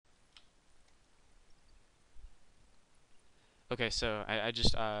Okay, so I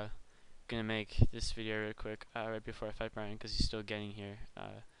just gonna make this video real quick right before I fight Brian because he's still getting here.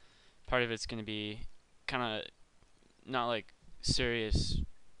 Part of it's gonna be kind of not like serious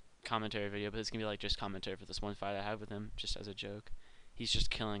commentary video, but it's gonna be like just commentary for this one fight I had with him, just as a joke. He's just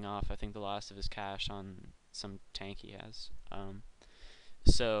killing off, I think, the last of his cash on some tank he has.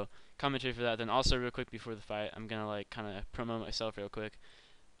 So commentary for that. Then also real quick before the fight, I'm gonna like kind of promote myself real quick.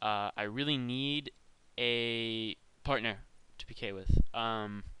 I really need a partner to PK with.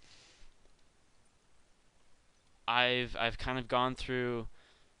 I've kind of gone through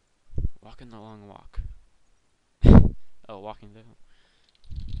walking the long walk. Oh, walking the.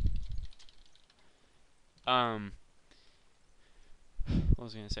 What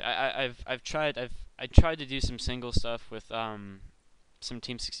was I gonna say? I tried to do some single stuff with some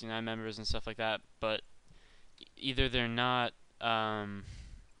Team 69 members and stuff like that, but either they're not um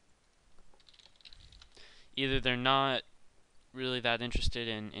either they're not really that interested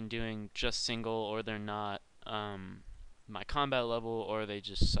in doing just single, or they're not my combat level, or they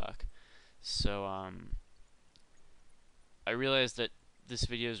just suck. So I realized that this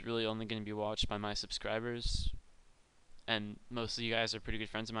video is really only going to be watched by my subscribers, and most of you guys are pretty good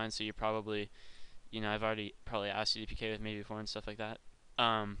friends of mine, so you're probably, I've already probably asked you to PK with me before and stuff like that.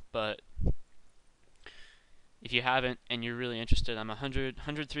 But if you haven't and you're really interested, I'm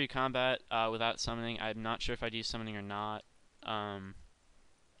 103 combat without summoning. I'm not sure if I'd use summoning or not.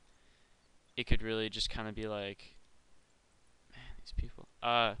 It could really just kind of be like, man, these people.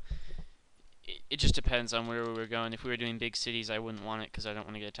 It just depends on where we were going. If we were doing big cities, I wouldn't want it because I don't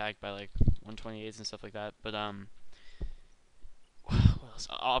want to get attacked by like 128s and stuff like that. But what else?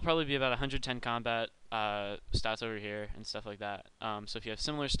 I'll probably be about 110 combat stats over here and stuff like that. So if you have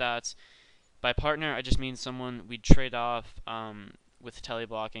similar stats, by partner I just mean someone we'd trade off with tele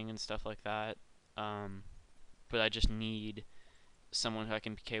blocking and stuff like that. But I just need someone who I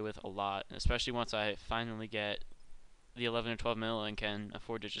can PK with a lot, especially once I finally get the 11 or 12 mil and can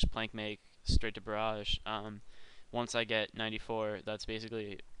afford to just plank make straight to barrage. Once I get 94, that's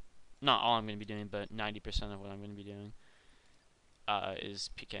basically not all I'm going to be doing, but 90% of what I'm going to be doing is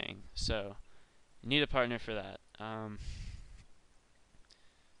PKing. So need a partner for that.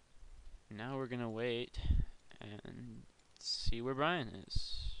 Now we're going to wait and see where Brian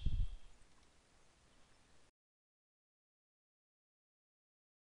is.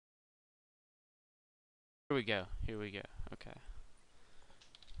 Here we go. Here we go. Okay.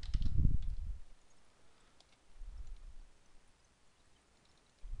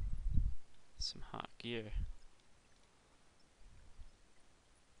 Some hot gear.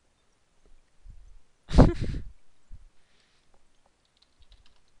 Let's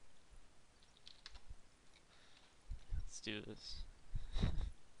do this.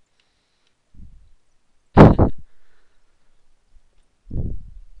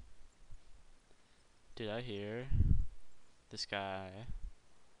 Did I hear this guy?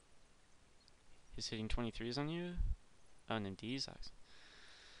 He's hitting 23s on you? Oh, and then D sucks.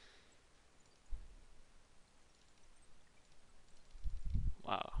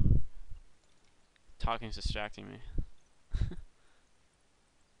 Wow. Talking's distracting me.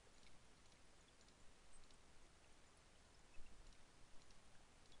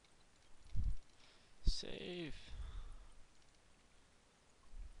 Save.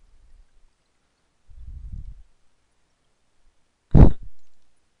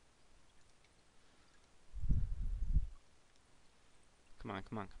 Come on,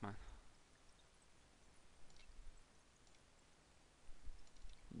 come on, come on.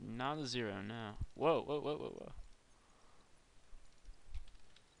 Not a 0, no. Whoa, whoa, whoa, whoa, whoa.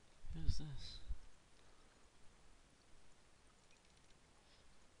 Who's this?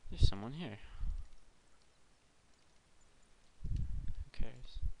 There's someone here. Who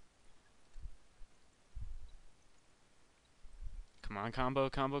cares? Come on, combo,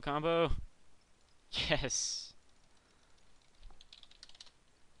 combo, combo. Yes.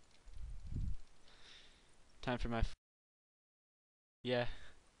 Time for my. Yeah.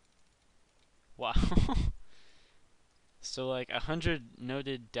 Wow. So like 100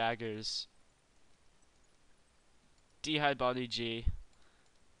 noted daggers. D-high body G.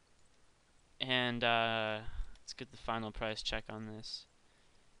 And let's get the final price check on this.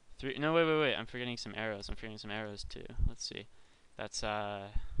 No, wait, wait, wait. I'm forgetting some arrows. I'm forgetting some arrows too. Let's see. That's call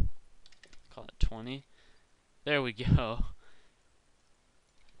it 20. There we go.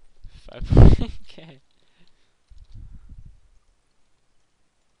 5.k.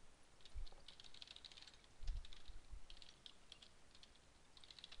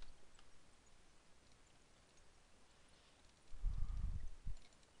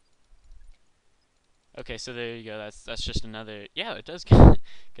 Okay, so there you go. That's just another. Yeah, it does get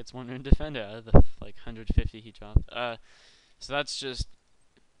gets one rune defender out of the like 150 he dropped. So that's just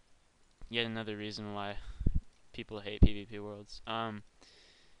yet another reason why people hate PvP worlds.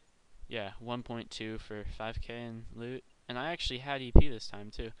 Yeah, 1.2 for 5k in loot, and I actually had EP this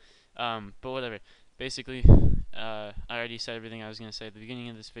time too. But whatever. Basically, I already said everything I was gonna say at the beginning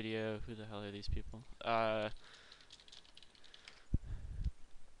of this video. Who the hell are these people?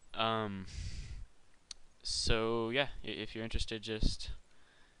 Um. So yeah, if you're interested, just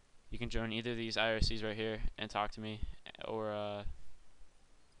you can join either of these IRCs right here and talk to me, or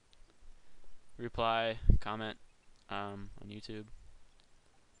reply, comment on YouTube.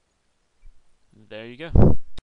 There you go.